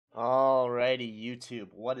Alrighty, YouTube,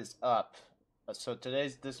 what is up? So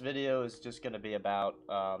this video is just going to be about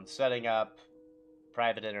setting up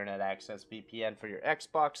private internet access VPN for your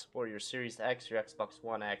Xbox or your Series X, your Xbox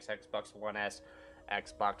One X, Xbox One S,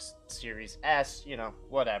 Xbox Series S,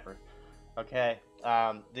 whatever. Okay.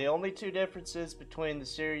 The only two differences between the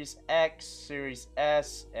Series X, Series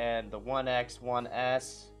S, and the One X, One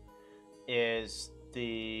S is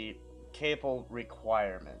the cable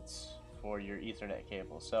requirements for your Ethernet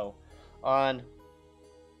cable. So on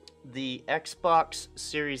the Xbox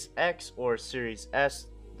Series X or Series S,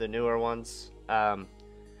 the newer ones,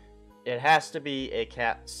 it has to be a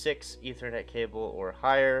Cat 6 Ethernet cable or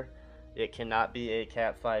higher. It cannot be a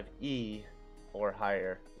Cat 5e or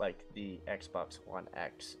higher like the Xbox One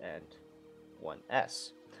X and One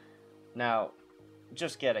S. Now,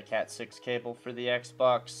 just get a Cat 6 cable for the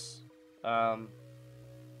Xbox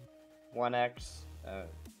One X.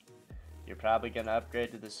 You're probably going to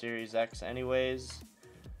upgrade to the Series X anyways.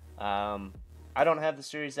 I don't have the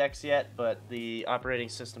Series X yet, but the operating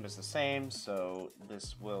system is the same, so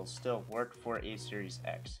this will still work for a Series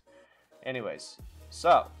X. Anyways,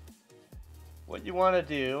 so what you want to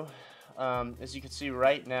do, as you can see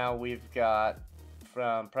right now, we've got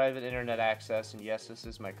from private internet access, and yes, this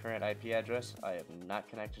is my current IP address. I am not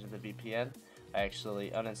connected to the VPN. I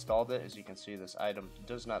actually uninstalled it. As you can see, this item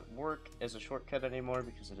does not work as a shortcut anymore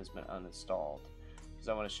because it has been uninstalled. Because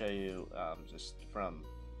I want to show you just from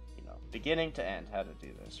beginning to end how to do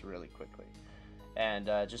this really quickly. And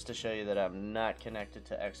just to show you that I'm not connected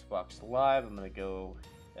to Xbox Live, I'm going to go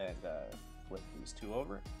and flip these two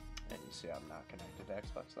over, and you see I'm not connected to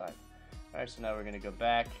Xbox Live. Alright, so now we're going to go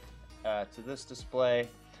back to this display,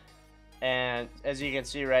 and as you can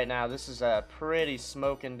see right now, this is a pretty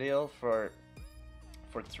smoking deal for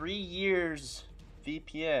 3 years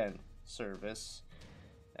VPN service.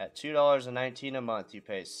 At $2.19 a month, you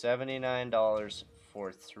pay $79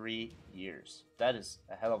 for 3 years. That is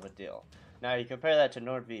a hell of a deal. Now you compare that to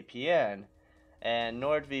NordVPN, and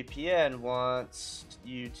NordVPN wants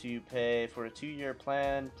you to pay for a 2-year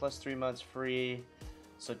plan plus 3 months free.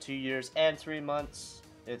 So 2 years and 3 months,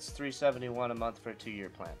 it's $371 a month for a 2-year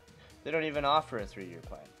plan. They don't even offer a 3-year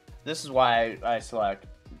plan. This is why I select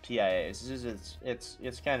PIAs.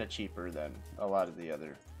 It's kind of cheaper than a lot of the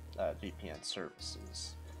other VPN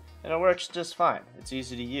services, and it works just fine. It's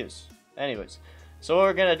easy to use. Anyways, so what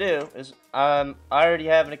we're gonna do is I already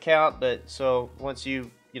have an account, but so once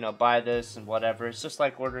you buy this and whatever, it's just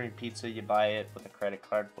like ordering pizza. You buy it with a credit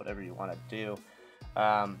card, whatever you want to do.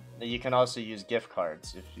 You can also use gift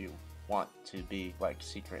cards if you want to be like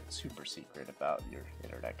super secret about your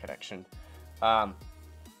internet connection.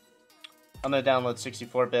 I'm gonna download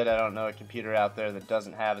 64-bit. I don't know a computer out there that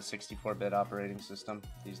doesn't have a 64-bit operating system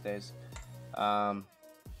these days.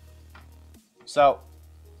 So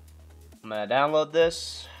I'm gonna download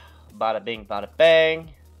this. Bada bing, bada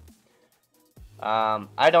bang.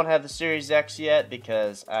 I don't have the Series X yet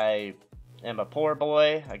because I am a poor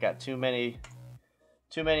boy. I got too many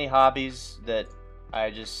hobbies that I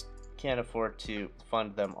just can't afford to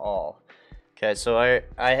fund them all. Okay, so I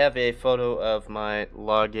have a photo of my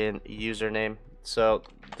login username. So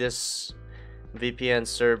this VPN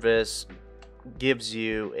service gives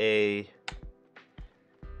you a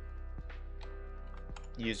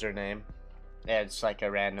username, and it's like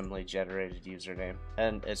a randomly generated username,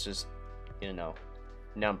 and it's just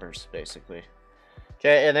numbers basically.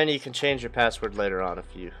 Okay, and then you can change your password later on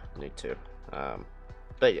if you need to,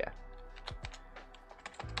 but yeah.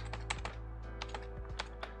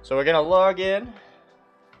 So we're gonna log in.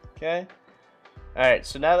 Okay, alright,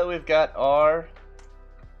 so now that we've got our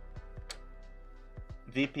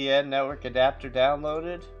VPN network adapter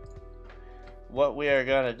downloaded, what we are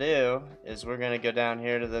going to do is we're going to go down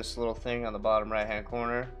here to this little thing on the bottom right hand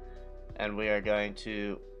corner, and we are going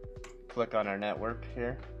to click on our network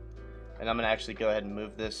here, and I'm going to actually go ahead and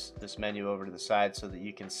move this menu over to the side so that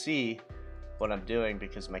you can see what I'm doing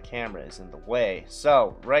because my camera is in the way.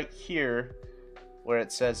 So right here where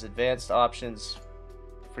it says advanced options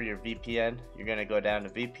for your VPN, you're going to go down to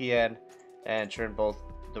VPN and turn both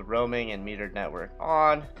the roaming and metered network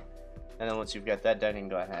on. And then once you've got that done, you can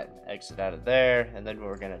go ahead and exit out of there. And then what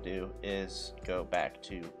we're going to do is go back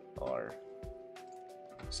to our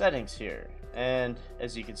settings here. And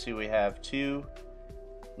as you can see, we have 2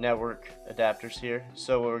 network adapters here.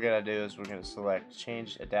 So what we're going to do is we're going to select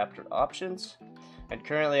change adapter options. And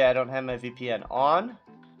currently I don't have my VPN on.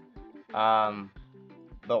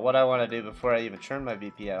 But what I want to do before I even turn my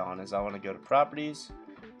VPN on is I want to go to properties.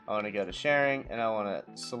 I want to go to sharing, and I want to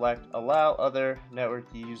select allow other network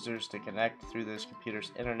users to connect through this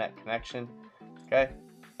computer's internet connection. Okay,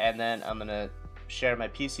 and then I'm going to share my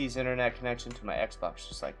PC's internet connection to my Xbox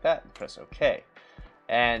just like that, and press OK.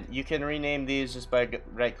 And you can rename these just by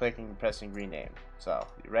right-clicking and pressing rename. So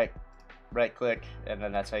you right-click, and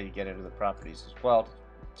then that's how you get into the properties as well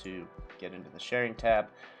to get into the sharing tab.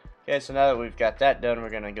 Okay, so now that we've got that done, we're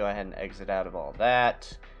going to go ahead and exit out of all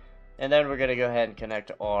that. And then we're going to go ahead and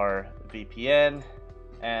connect our VPN.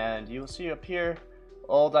 And you will see up here,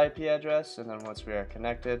 old IP address, and then once we are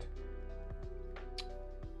connected,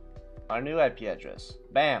 our new IP address.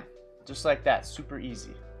 Bam! Just like that. Super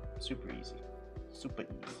easy. Super easy. Super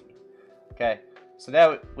easy. Okay, so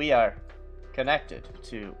now we are connected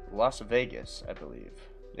to Las Vegas, I believe.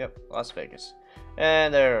 Yep, Las Vegas.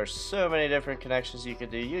 And there are so many different connections you can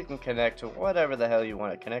do. You can connect to whatever the hell you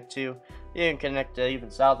want to connect to. You can connect to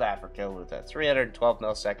even South Africa with a 312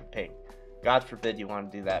 millisecond ping. God forbid you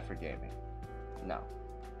want to do that for gaming. No.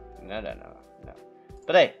 No.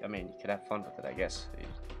 But hey, I mean, you can have fun with it, I guess.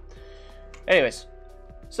 Anyways,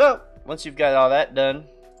 so once you've got all that done,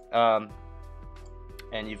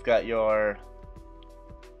 and you've got your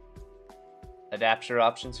adapter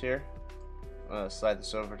options here, I'm going to slide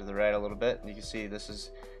this over to the right a little bit, and you can see this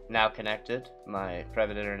is now connected. My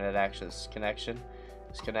private internet access connection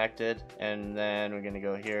is connected, and then we're going to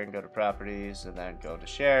go here and go to properties, and then go to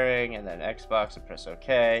sharing, and then Xbox, and press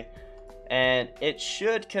OK. And it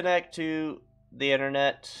should connect to the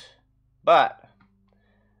internet, but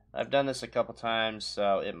I've done this a couple times,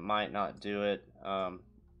 so it might not do it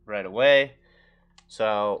right away.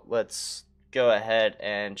 So let's go ahead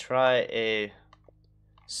and try a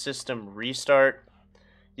system restart.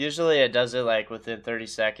 Usually it does it like within 30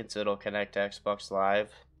 seconds, it'll connect to Xbox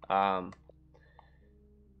Live. Now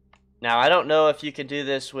I don't know if you can do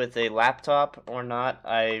this with a laptop or not.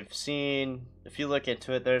 I've seen, if you look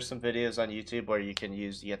into it, there's some videos on YouTube where you can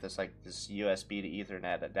use, you get this like this USB to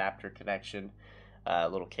Ethernet adapter connection,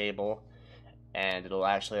 little cable, and it'll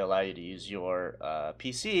actually allow you to use your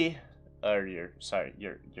PC or your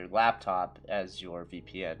laptop as your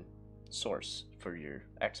VPN source for your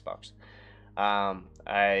Xbox.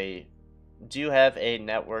 I do have a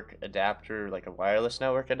network adapter, like a wireless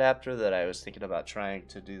network adapter, that I was thinking about trying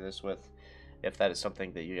to do this with, if that is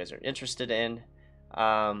something that you guys are interested in.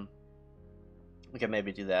 We can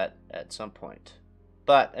maybe do that at some point.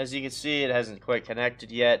 But as you can see, it hasn't quite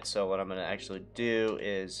connected yet, so what I'm going to actually do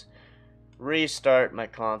is restart my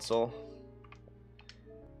console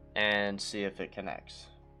and see if it connects.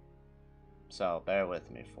 So bear with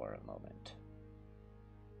me for a moment.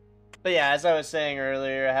 But yeah, as I was saying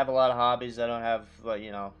earlier, I have a lot of hobbies. I don't have,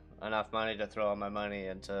 enough money to throw all my money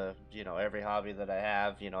into, every hobby that I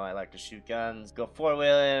have. I like to shoot guns, go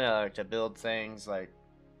four-wheeling, I like to build things, like,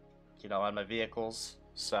 on my vehicles.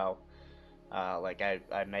 So, like,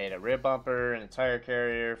 I made a rear bumper and a tire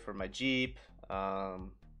carrier for my Jeep.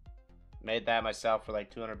 Made that myself for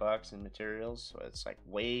like $200 in materials, so it's like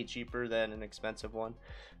way cheaper than an expensive one.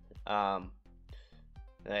 Like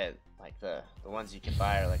the ones you can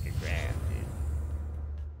buy are like $1,000, dude.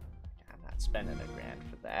 I'm not spending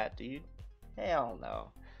 $1,000 for that, dude. Hell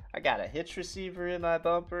no. I got a hitch receiver in my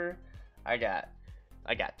bumper. I got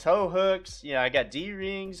tow hooks. I got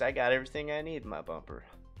D-rings. I got everything I need in my bumper.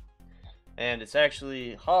 And it's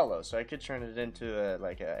actually hollow, so I could turn it into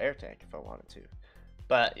like an air tank if I wanted to.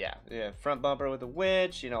 But yeah, front bumper with a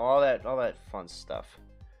winch, all that fun stuff.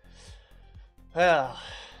 Well,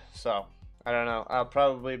 so I don't know. I'll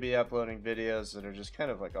probably be uploading videos that are just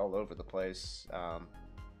kind of like all over the place.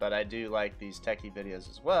 But I do like these techie videos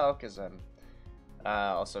as well, because I'm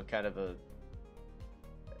also kind of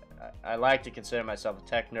I like to consider myself a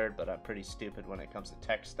tech nerd, but I'm pretty stupid when it comes to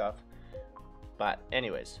tech stuff. But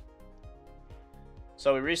anyways,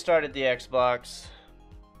 so we restarted the Xbox.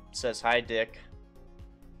 It says hi, Dick.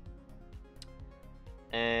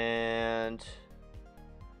 And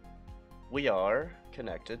we are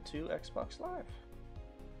connected to Xbox Live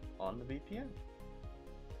on the VPN.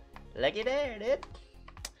 Looky there, dude.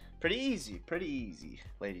 Pretty easy,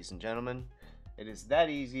 ladies and gentlemen. It is that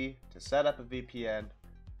easy to set up a VPN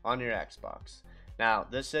on your Xbox. Now,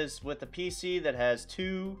 this is with a PC that has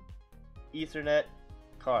 2 Ethernet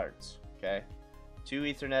cards, okay? 2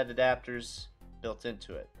 Ethernet adapters built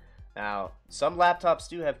into it. Now, some laptops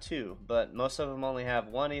do have 2, but most of them only have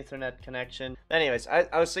 1 Ethernet connection. Anyways,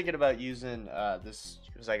 I was thinking about using this,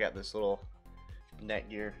 because I got this little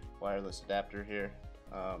Netgear wireless adapter here.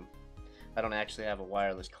 I don't actually have a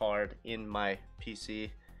wireless card in my PC.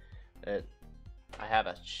 I have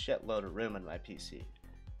a shitload of room in my PC.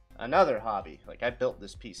 Another hobby, like I built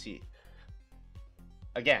this PC.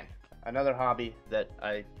 Again, another hobby that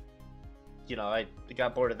I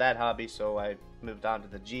got bored of that hobby, so I moved on to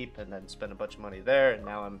the Jeep and then spent a bunch of money there, and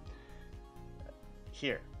now I'm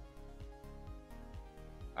here.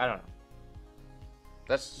 I don't know.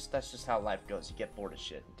 That's just how life goes. You get bored of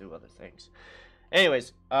shit and do other things.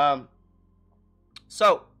 Anyways,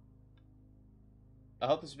 so I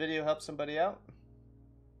hope this video helps somebody out.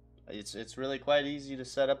 It's really quite easy to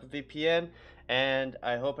set up a VPN, and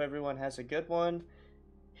I hope everyone has a good one.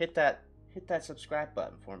 Hit that subscribe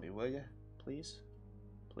button for me, will you? Please?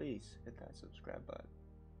 Please hit that subscribe button.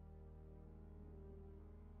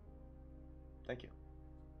 Thank you.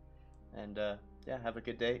 And yeah, have a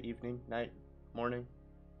good day, evening, night, morning,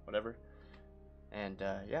 whatever. And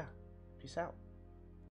yeah, peace out.